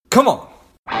Come on.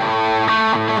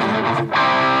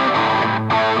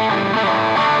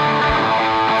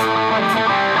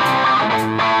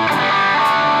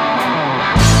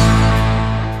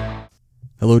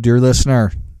 Hello, dear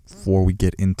listener. Before we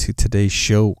get into today's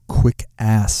show, quick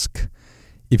ask.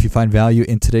 If you find value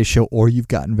in today's show or you've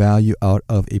gotten value out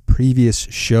of a previous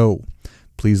show,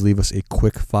 please leave us a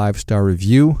quick 5-star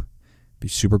review. Be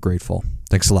super grateful.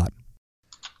 Thanks a lot.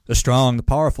 The strong, the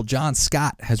powerful John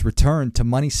Scott has returned to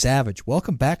Money Savage.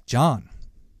 Welcome back, John.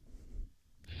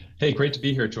 Hey, great to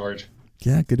be here, George.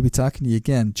 Yeah, good to be talking to you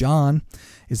again. John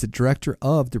is the director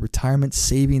of the Retirement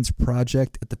Savings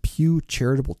Project at the Pew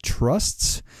Charitable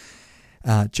Trusts.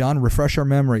 John, refresh our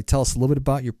memory. Tell us a little bit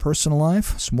about your personal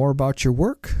life, some more about your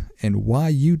work, and why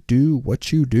you do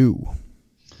what you do.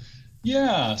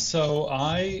 Yeah, so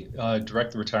I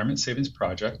direct the Retirement Savings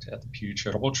Project at the Pew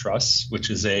Charitable Trusts, which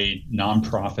is a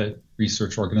nonprofit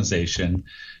research organization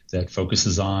that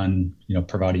focuses on,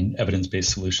 providing evidence-based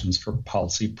solutions for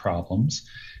policy problems.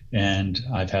 And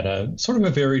I've had a sort of a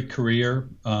varied career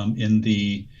in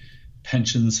the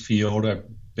pensions field. I've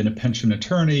been a pension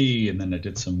attorney, and then I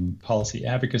did some policy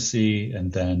advocacy,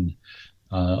 and then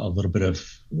a little bit of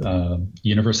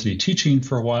university teaching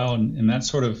for a while, and that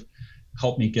sort of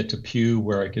helped me get to Pew,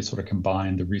 where I could sort of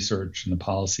combine the research and the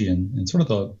policy and sort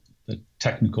of the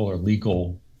technical or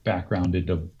legal background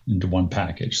into one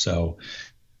package. So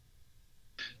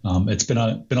it's been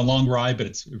a long ride, but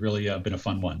it's really been a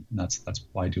fun one. And that's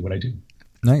why I do what I do.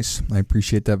 Nice. I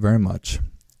appreciate that very much.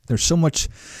 There's so much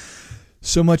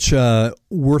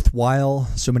worthwhile,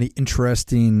 so many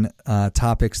interesting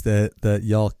topics that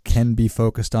y'all can be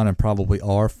focused on and probably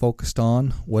are focused on.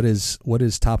 What is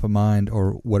top of mind,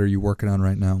 or what are you working on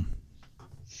right now?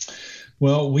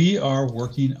 Well, we are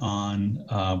working on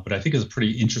what I think is a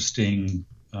pretty interesting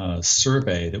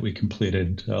survey that we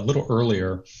completed a little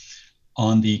earlier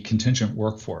on the contingent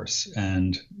workforce.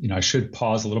 And, I should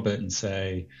pause a little bit and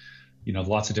say,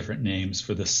 lots of different names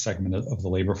for this segment of the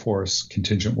labor force: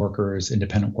 contingent workers,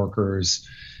 independent workers.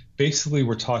 Basically,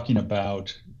 we're talking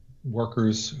about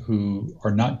workers who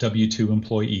are not W-2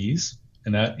 employees,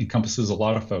 and that encompasses a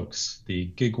lot of folks: the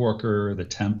gig worker, the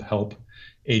temp help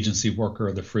agency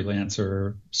worker, the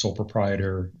freelancer, sole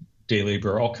proprietor, day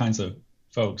laborer, all kinds of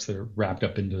folks that are wrapped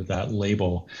up into that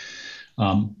label.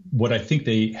 What I think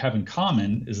they have in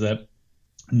common is that,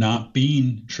 not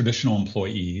being traditional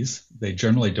employees, they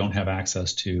generally don't have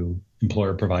access to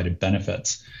employer-provided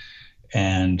benefits.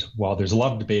 And while there's a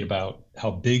lot of debate about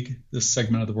how big this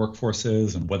segment of the workforce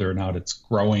is and whether or not it's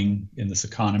growing in this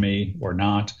economy or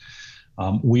not,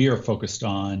 we are focused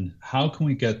on how can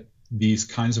we get these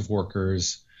kinds of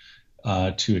workers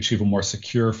to achieve a more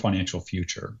secure financial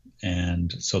future.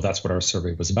 And so that's what our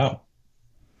survey was about.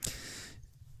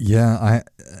 Yeah,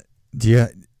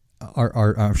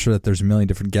 I'm sure that there's a million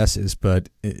different guesses, but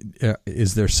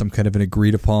is there some kind of an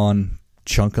agreed upon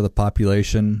chunk of the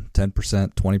population?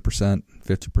 10%, 20%,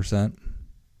 50%?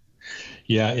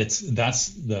 Yeah,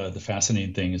 that's the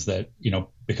fascinating thing is that,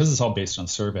 because it's all based on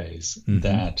surveys,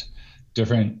 that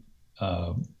different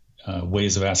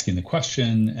ways of asking the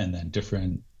question and then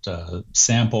different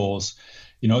samples,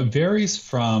 it varies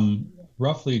from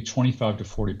roughly 25 to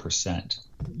 40%,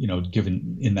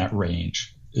 given in that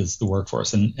range is the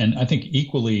workforce. And I think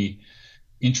equally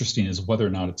interesting is whether or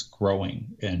not it's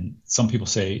growing. And some people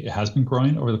say it has been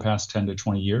growing over the past 10 to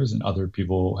 20 years, and other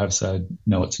people have said,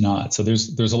 no, it's not. So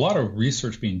there's a lot of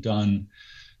research being done,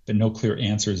 but no clear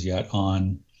answers yet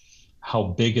on how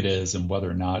big it is and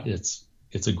whether or not it's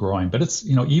a growing. But it's,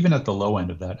 even at the low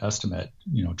end of that estimate,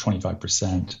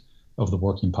 25% of the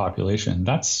working population,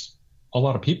 that's a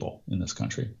lot of people in this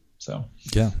country. So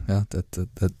yeah,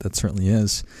 that certainly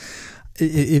is.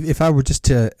 If I were just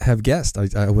to have guessed,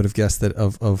 I would have guessed that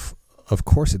of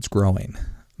course it's growing,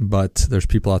 but there's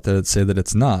people out there that say that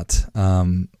it's not.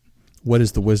 What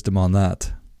is the wisdom on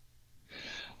that?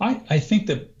 I think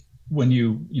that when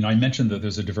I mentioned that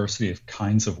there's a diversity of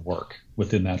kinds of work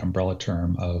within that umbrella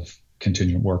term of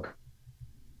contingent worker,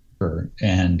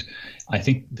 and I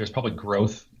think there's probably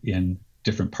growth in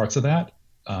different parts of that.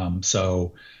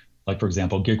 So, like, for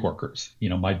example, gig workers.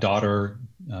 My daughter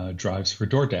drives for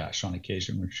DoorDash on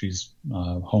occasion when she's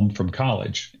home from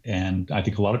college. And I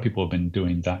think a lot of people have been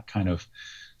doing that kind of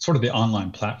sort of the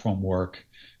online platform work.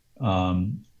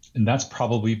 And that's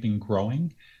probably been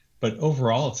growing. But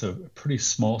overall, it's a pretty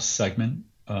small segment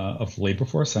of labor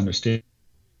force. I understand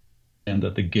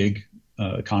that the gig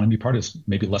economy part is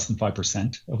maybe less than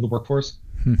 5% of the workforce.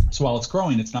 So while it's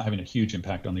growing, it's not having a huge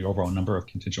impact on the overall number of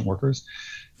contingent workers.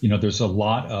 There's a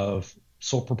lot of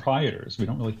sole proprietors. We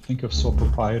don't really think of sole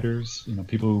proprietors,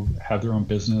 people who have their own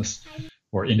business,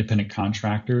 or independent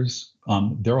contractors.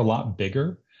 They're a lot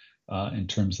bigger in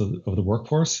terms of the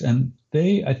workforce, and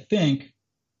they, I think,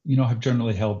 have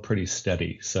generally held pretty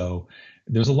steady. So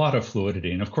there's a lot of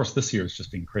fluidity, and of course, this year has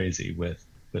just been crazy with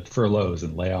furloughs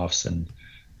and layoffs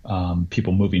and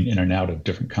people moving in and out of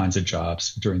different kinds of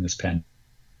jobs during this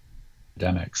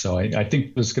pandemic. So I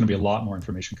think there's going to be a lot more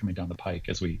information coming down the pike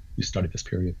as we study this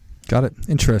period. Got it.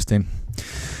 Interesting.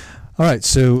 All right.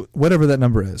 So whatever that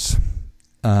number is,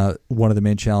 one of the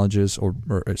main challenges, or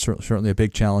certainly a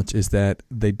big challenge, is that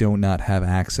they do not have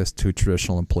access to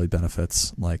traditional employee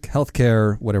benefits like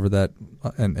healthcare, whatever that,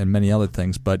 and many other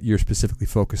things. But you're specifically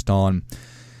focused on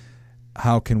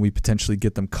how can we potentially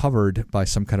get them covered by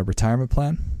some kind of retirement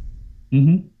plan?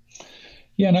 Mm-hmm.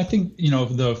 Yeah, and I think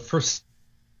the first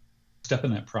step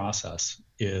in that process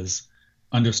is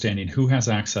understanding who has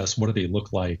access, what do they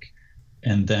look like,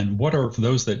 and then what are, for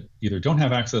those that either don't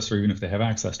have access or even if they have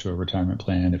access to a retirement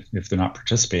plan, if they're not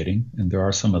participating, and there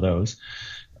are some of those,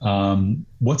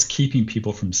 what's keeping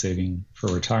people from saving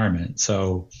for retirement?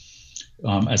 So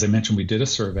as I mentioned, we did a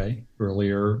survey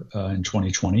earlier in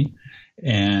 2020,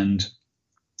 and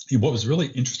what was really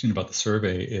interesting about the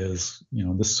survey is,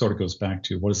 this sort of goes back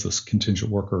to what does this contingent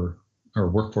worker or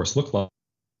workforce look like?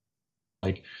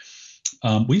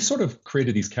 We sort of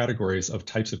created these categories of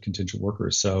types of contingent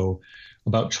workers. So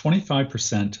about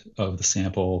 25% of the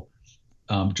sample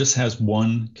just has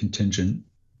one contingent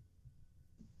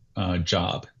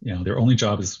job. Their only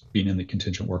job is being in the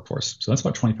contingent workforce. So that's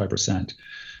about 25%.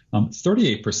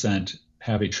 38%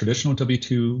 have a traditional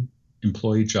W-2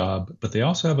 employee job, but they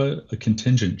also have a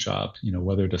contingent job,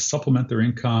 whether to supplement their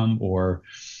income or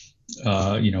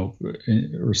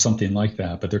something like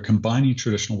that, but they're combining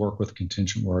traditional work with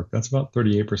contingent work. That's about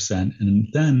 38%. And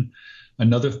then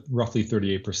another roughly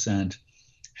 38%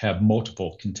 have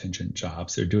multiple contingent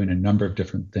jobs. They're doing a number of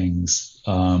different things,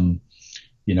 from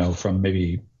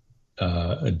maybe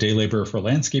a day laborer for a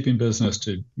landscaping business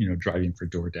to, driving for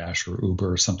DoorDash or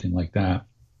Uber or something like that.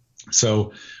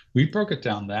 So we broke it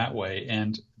down that way,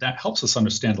 and that helps us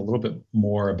understand a little bit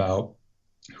more about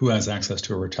who has access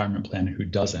to a retirement plan and who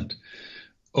doesn't.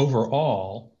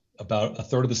 Overall, about a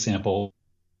third of the sample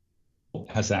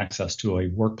has access to a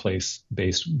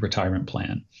workplace-based retirement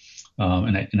plan.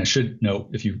 And I should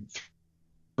note, if you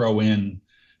throw in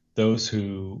those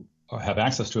who have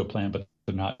access to a plan but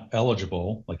they're not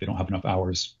eligible, like they don't have enough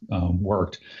hours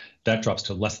worked, that drops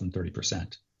to less than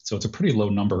 30%. So it's a pretty low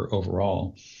number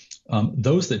overall.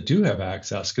 Those that do have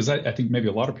access, because I think maybe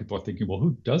a lot of people are thinking, well,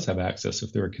 who does have access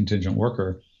if they're a contingent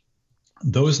worker?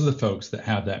 Those are the folks that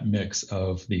have that mix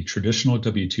of the traditional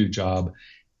W-2 job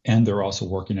and they're also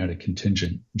working at a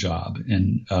contingent job.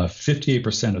 And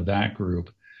 58% of that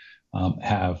group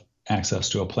have access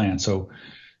to a plan. So,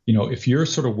 if you're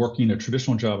sort of working a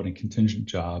traditional job and a contingent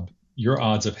job, your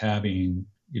odds of having,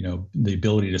 the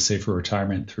ability to save for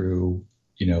retirement through,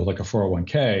 like a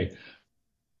 401k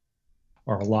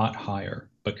are a lot higher.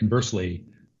 But conversely,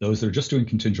 those that are just doing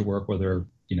contingent work, whether,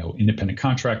 independent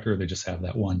contractor, they just have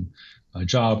that one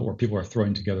job, or people are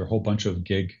throwing together a whole bunch of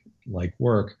gig-like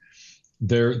work,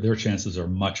 their chances are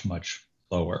much, much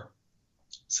lower.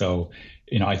 So,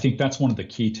 I think that's one of the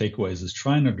key takeaways is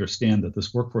trying to understand that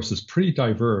this workforce is pretty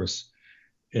diverse.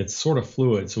 It's sort of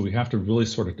fluid. So we have to really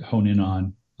sort of hone in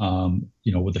on,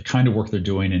 with the kind of work they're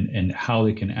doing and how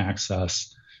they can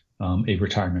access a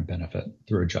retirement benefit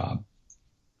through a job.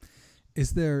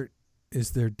 Is there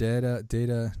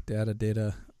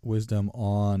data wisdom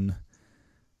on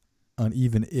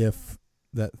even if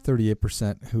that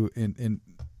 38% who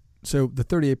so the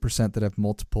 38% that have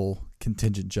multiple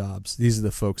contingent jobs, these are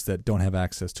the folks that don't have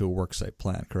access to a worksite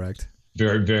plan, correct?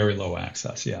 Very, very low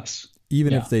access, yes.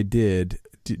 Even if they did,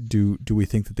 do we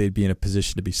think that they'd be in a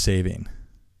position to be saving?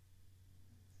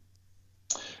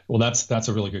 Well, that's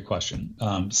a really good question.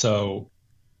 So,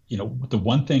 the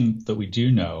one thing that we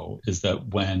do know is that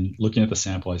when looking at the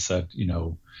sample, I said,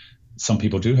 some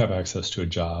people do have access to a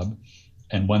job,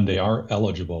 and when they are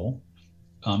eligible,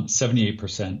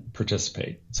 78%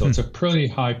 participate. So it's a pretty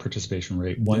high participation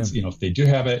rate once, if they do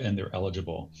have it and they're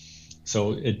eligible.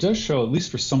 So it does show, at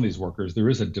least for some of these workers, there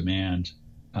is a demand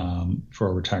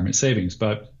for retirement savings.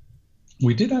 But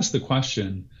we did ask the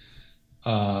question,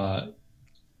 and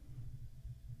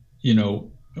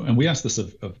we asked this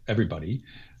of everybody.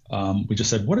 We just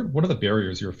said, what are the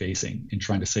barriers you're facing in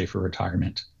trying to save for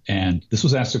retirement? And this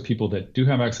was asked of people that do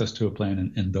have access to a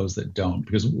plan and those that don't,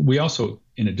 because we also,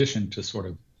 in addition to sort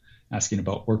of asking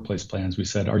about workplace plans, we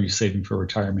said, are you saving for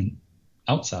retirement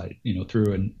outside,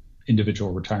 through an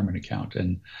individual retirement account?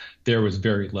 And there was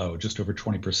very low, just over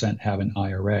 20% have an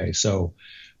IRA. So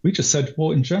we just said, well,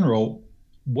 in general,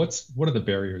 what are the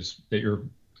barriers that you're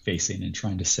facing in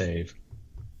trying to save?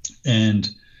 And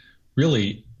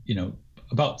really,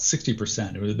 about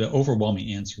 60%, or the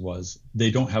overwhelming answer was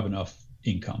they don't have enough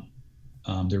income.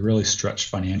 They're really stretched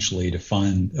financially to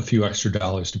find a few extra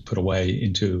dollars to put away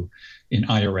into an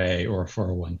IRA or a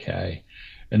 401k.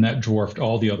 And that dwarfed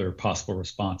all the other possible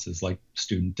responses like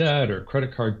student debt or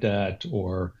credit card debt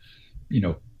or,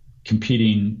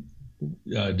 competing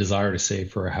desire to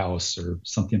save for a house or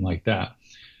something like that.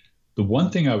 The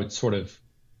one thing I would sort of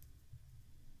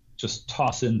just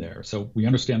toss in there, so we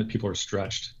understand that people are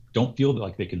stretched, don't feel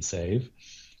like they can save,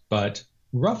 but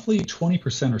roughly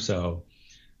 20% or so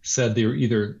said they were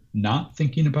either not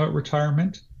thinking about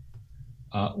retirement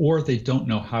or they don't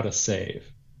know how to save.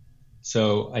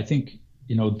 So I think,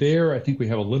 I think we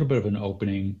have a little bit of an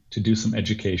opening to do some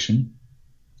education.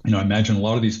 I imagine a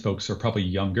lot of these folks are probably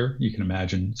younger. You can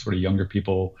imagine sort of younger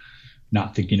people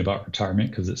not thinking about retirement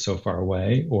because it's so far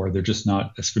away, or they're just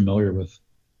not as familiar with,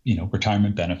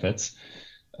 retirement benefits.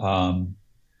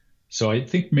 So I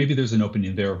think maybe there's an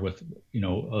opening there with,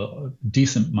 a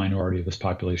decent minority of this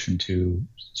population to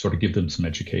sort of give them some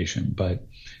education. But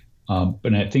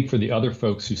I think for the other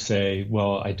folks who say,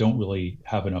 well, I don't really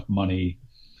have enough money,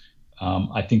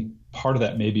 I think part of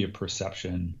that may be a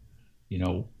perception.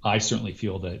 I certainly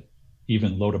feel that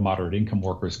even low to moderate income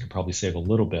workers could probably save a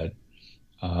little bit.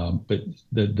 But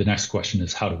the next question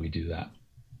is, how do we do that?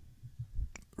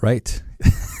 Right.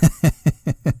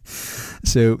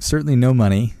 So certainly no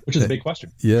money. Which is a big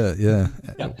question. Yeah.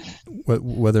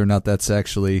 Whether or not that's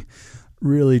actually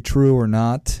really true or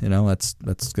not, that's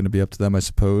going to be up to them, I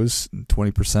suppose.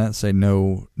 20% say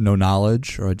no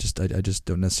knowledge, or I just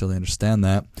don't necessarily understand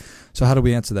that. So how do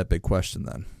we answer that big question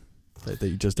then that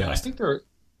you just asked?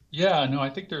 I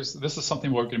think this is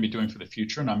something we're going to be doing for the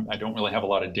future, and I don't really have a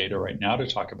lot of data right now to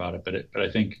talk about it, but I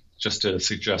think just to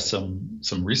suggest some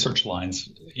research lines,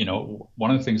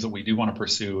 one of the things that we do want to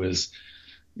pursue is,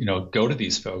 go to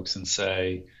these folks and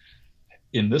say,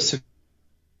 in this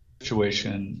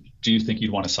situation, do you think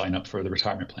you'd want to sign up for the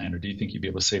retirement plan, or do you think you'd be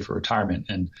able to save for retirement?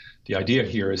 And the idea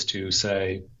here is to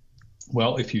say,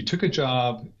 well, if you took a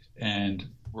job and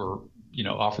were,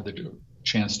 offered the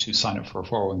chance to sign up for a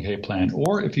 401k plan,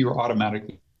 or if you were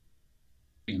automatically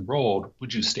enrolled,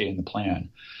 would you stay in the plan?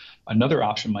 Another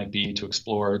option might be to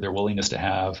explore their willingness to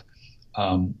have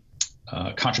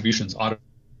contributions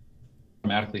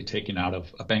automatically taken out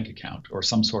of a bank account or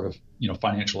some sort of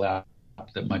financial app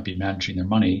that might be managing their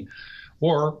money.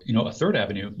 Or a third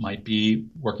avenue might be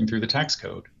working through the tax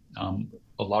code.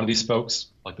 A lot of these folks,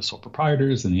 like the sole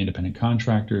proprietors and the independent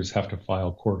contractors, have to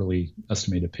file quarterly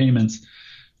estimated payments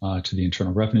to the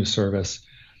Internal Revenue Service.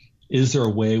 Is there a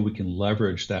way we can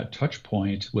leverage that touch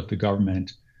point with the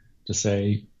government to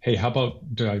say, hey, how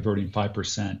about diverting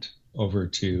 5% over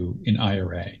to an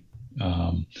IRA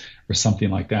or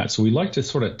something like that? So we like to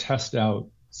sort of test out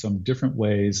some different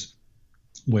ways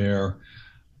where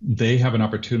they have an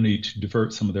opportunity to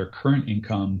divert some of their current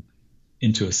income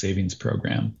into a savings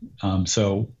program.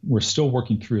 So we're still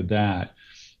working through that.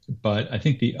 But I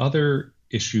think the other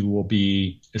issue will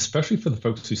be, especially for the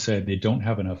folks who say they don't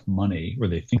have enough money or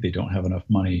they think they don't have enough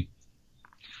money,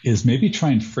 is maybe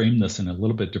try and frame this in a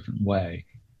little bit different way.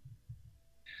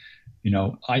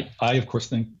 I of course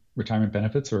think retirement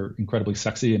benefits are incredibly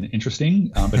sexy and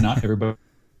interesting, but not everybody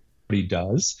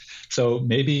does. So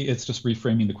maybe it's just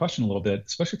reframing the question a little bit,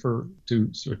 especially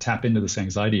to sort of tap into this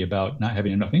anxiety about not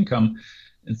having enough income.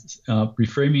 It's,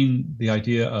 reframing the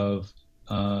idea of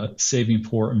saving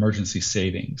for emergency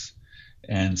savings.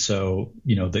 And so,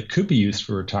 that could be used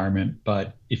for retirement,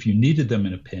 but if you needed them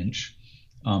in a pinch,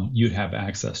 you'd have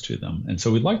access to them. And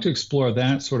so we'd like to explore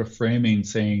that sort of framing,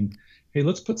 saying, hey,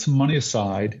 let's put some money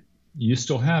aside. You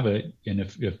still have it. And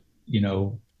if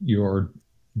your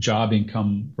job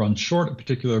income runs short a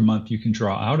particular month, you can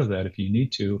draw out of that if you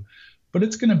need to, but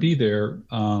it's going to be there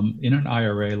in an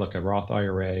IRA, like a Roth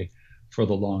IRA, for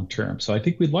the long term. So I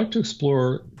think we'd like to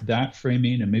explore that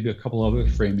framing and maybe a couple other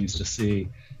framings to see,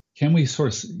 can we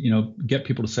sort of, get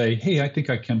people to say, hey, I think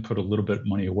I can put a little bit of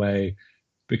money away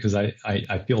because I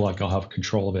feel like I'll have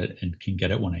control of it and can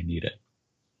get it when I need it.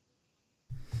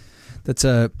 That's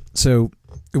so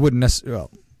it wouldn't necessarily,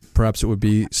 well, perhaps it would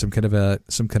be some kind of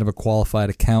a qualified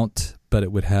account, but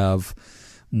it would have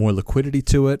more liquidity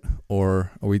to it,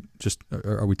 or are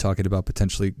we talking about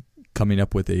potentially coming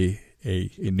up with a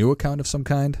new account of some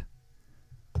kind?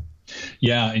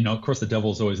 Yeah, of course the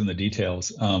devil's always in the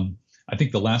details. I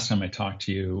think the last time I talked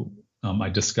to you, I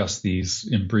discussed these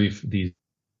in brief, these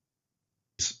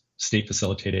state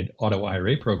facilitated auto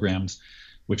IRA programs,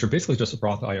 which are basically just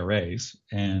Roth IRAs,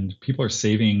 and people are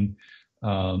saving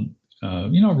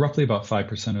roughly about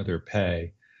 5% of their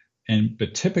pay.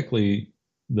 But typically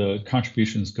the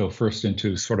contributions go first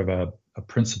into sort of a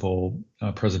principal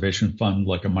preservation fund,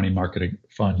 like a money market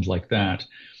fund like that,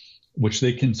 which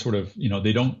they can sort of,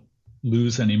 they don't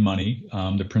lose any money.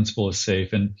 The principal is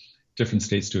safe, and different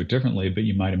states do it differently, but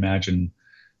you might imagine,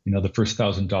 the first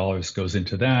 $1,000 goes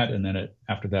into that, and then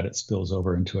after that it spills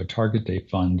over into a target date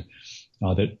fund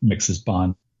that mixes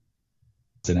bonds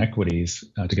and equities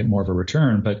to get more of a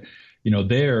return. But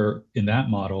there in that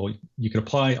model, you could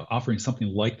apply offering something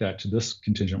like that to this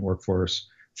contingent workforce,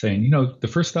 saying, the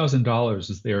first $1,000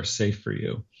 is there safe for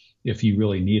you if you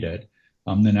really need it.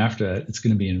 Then after that, it's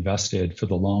going to be invested for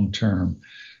the long term.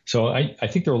 So I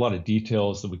think there are a lot of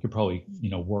details that we could probably,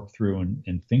 work through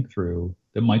and think through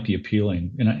that might be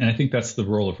appealing. And I think that's the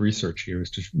role of research here, is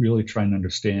to really try and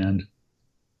understand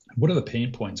what are the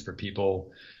pain points for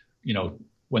people,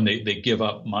 when they give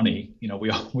up money.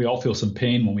 We all feel some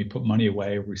pain when we put money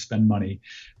away or we spend money.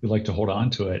 We like to hold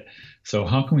on to it. So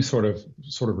how can we sort of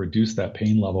reduce that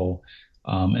pain level?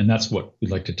 And that's what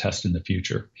we'd like to test in the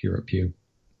future here at Pew.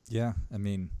 Yeah, I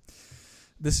mean,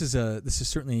 this has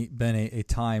certainly been a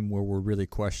time where we're really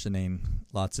questioning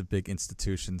lots of big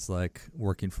institutions like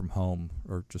working from home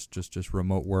or just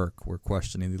remote work. We're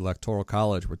questioning the Electoral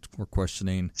College. We're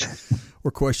questioning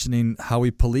how we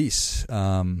police.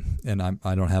 And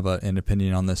I don't have an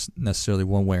opinion on this necessarily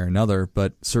one way or another,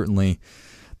 but certainly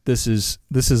this is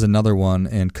another one.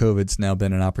 And COVID's now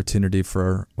been an opportunity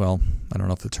for, well, I don't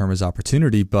know if the term is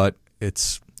opportunity, but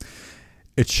it's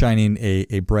shining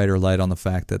a brighter light on the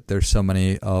fact that there's so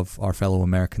many of our fellow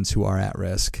Americans who are at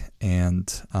risk,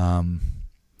 and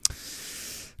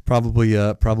probably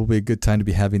a good time to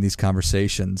be having these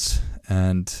conversations.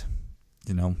 And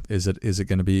is it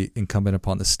going to be incumbent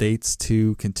upon the states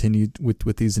to continue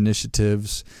with these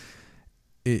initiatives?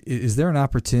 Is there an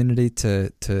opportunity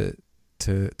to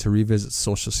revisit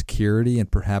Social Security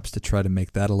and perhaps to try to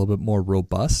make that a little bit more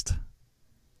robust?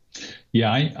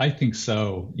 Yeah, I think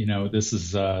so. This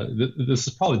is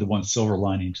probably the one silver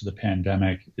lining to the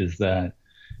pandemic, is that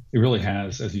it really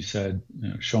has, as you said,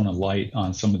 shone a light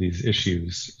on some of these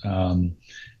issues. And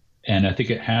I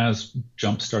think it has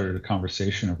jump-started a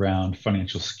conversation around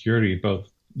financial security, both,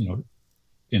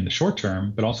 in the short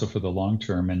term, but also for the long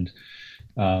term. And,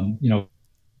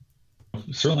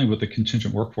 certainly with the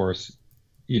contingent workforce,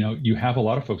 you have a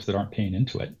lot of folks that aren't paying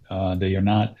into it. They are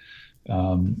not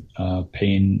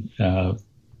paying,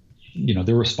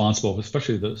 they're responsible,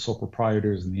 especially the sole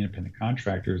proprietors and the independent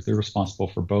contractors, they're responsible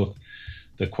for both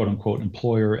the quote unquote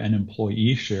employer and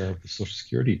employee share of the Social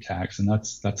Security tax. And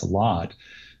that's a lot.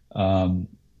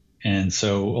 And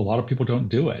so a lot of people don't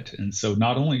do it. And so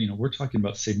not only, we're talking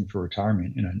about saving for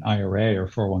retirement in an IRA or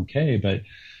 401k, but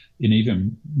an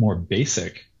even more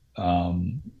basic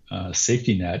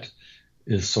safety net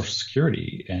is Social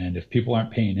Security. And if people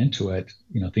aren't paying into it,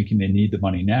 thinking they need the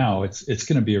money now, it's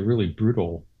going to be a really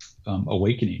brutal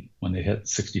awakening when they hit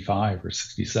 65 or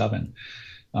 67.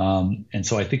 And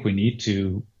so I think we need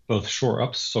to both shore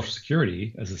up Social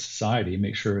Security as a society,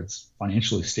 make sure it's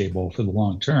financially stable for the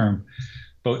long term.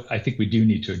 But I think we do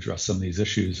need to address some of these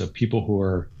issues of people who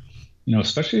are,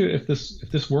 especially if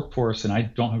this workforce, and I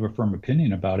don't have a firm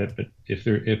opinion about it, but if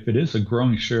it is a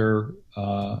growing share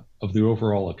of the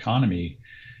overall economy,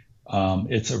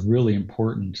 it's a really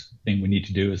important thing we need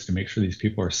to do, is to make sure these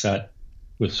people are set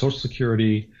with Social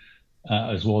Security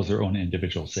as well as their own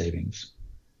individual savings.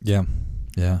 Yeah.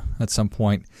 At some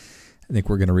point, I think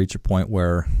we're going to reach a point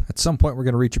where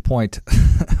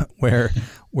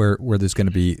where there's going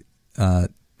to be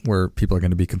where people are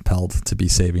going to be compelled to be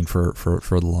saving for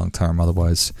the long term.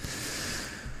 Otherwise,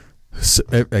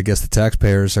 I guess the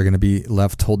taxpayers are going to be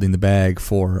left holding the bag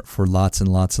for lots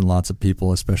and lots and lots of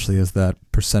people, especially as that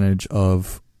percentage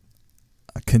of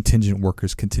contingent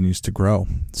workers continues to grow.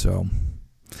 So,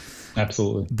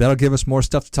 absolutely, that'll give us more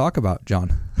stuff to talk about,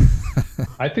 John.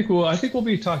 I think we'll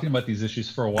be talking about these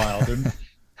issues for a while.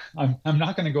 I'm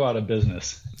not going to go out of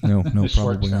business. No,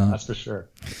 probably not. That's for sure.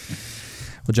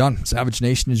 Well, John, Savage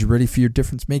Nation is ready for your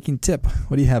difference-making tip.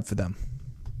 What do you have for them?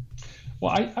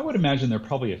 Well, I would imagine there are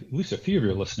probably at least a few of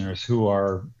your listeners who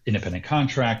are independent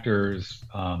contractors,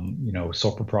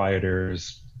 sole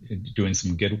proprietors, doing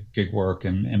some gig work,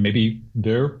 and maybe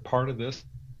they're part of this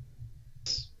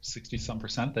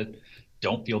 60-some% that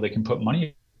don't feel they can put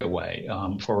money away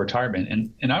for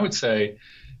retirement. And I would say,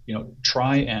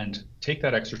 try and take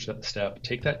that extra step,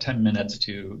 take that 10 minutes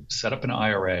to set up an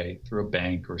IRA through a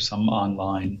bank or some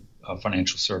online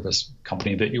financial service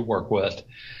company that you work with,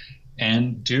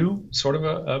 and do sort of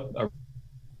a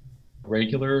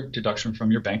regular deduction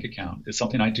from your bank account. It's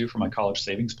something I do for my college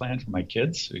savings plan for my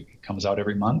kids. It comes out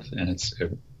every month, and it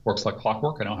works like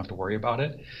clockwork. I don't have to worry about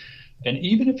it. And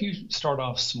even if you start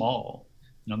off small,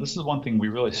 this is one thing we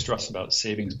really stress about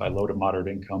savings by low to moderate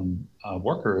income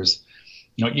workers.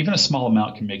 Even a small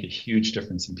amount can make a huge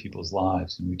difference in people's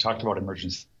lives. And we talked about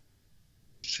emergency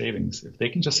savings. If they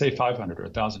can just save $500 or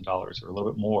 $1,000 or a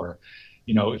little bit more,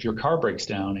 if your car breaks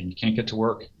down and you can't get to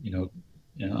work,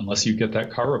 unless you get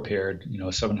that car repaired, a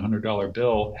 $700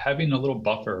 bill, having a little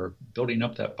buffer, building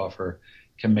up that buffer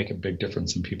can make a big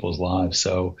difference in people's lives.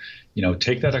 So,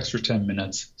 take that extra 10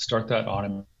 minutes, start that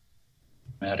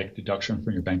automatic deduction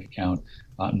from your bank account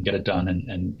and get it done.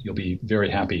 And you'll be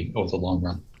very happy over the long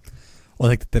run. Well,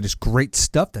 I think that is great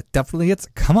stuff. That definitely hits.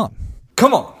 Come on.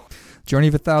 Journey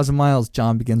of 1,000 miles,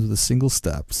 John, begins with a single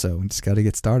step. So we just got to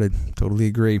get started. Totally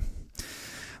agree.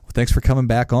 Well, thanks for coming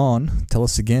back on. Tell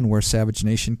us again where Savage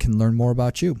Nation can learn more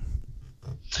about you.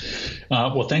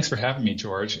 Well, thanks for having me,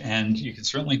 George. And you can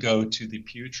certainly go to the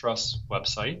Pew Trust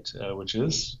website, which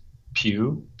is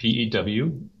Pew,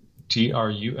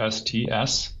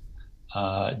 PEWTRUSTS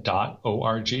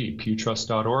 .org,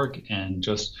 pewtrust.org, and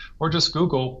just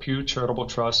Google Pew Charitable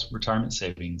Trust Retirement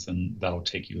Savings, and that'll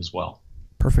take you as well.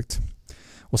 Perfect.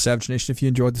 Well, Savage Nation, if you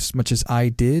enjoyed this as much as I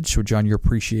did, show John your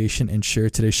appreciation and share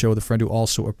today's show with a friend who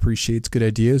also appreciates good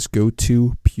ideas. Go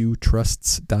to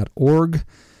pewtrusts.org.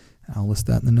 I'll list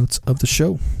that in the notes of the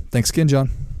show. Thanks again, John.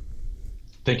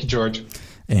 Thank you, George.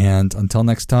 And until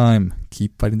next time,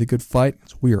 keep fighting the good fight.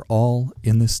 We are all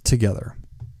in this together.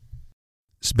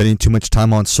 Spending too much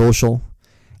time on social?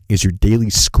 Is your daily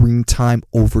screen time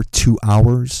over 2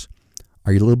 hours?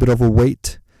 Are you a little bit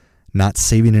overweight? Not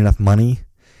saving enough money?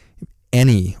 If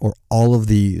any or all of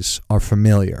these are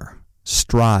familiar,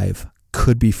 Strive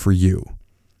could be for you.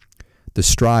 The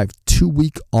Strive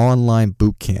 2-week online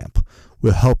bootcamp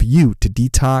will help you to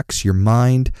detox your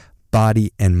mind,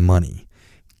 body, and money,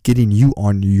 getting you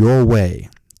on your way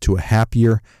to a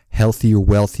happier, healthier,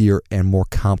 wealthier, and more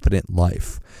confident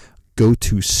life. Go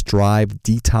to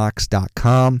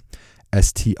strivedetox.com,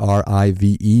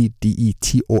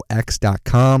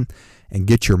 strivedetox.com, and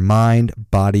get your mind,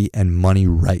 body, and money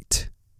right.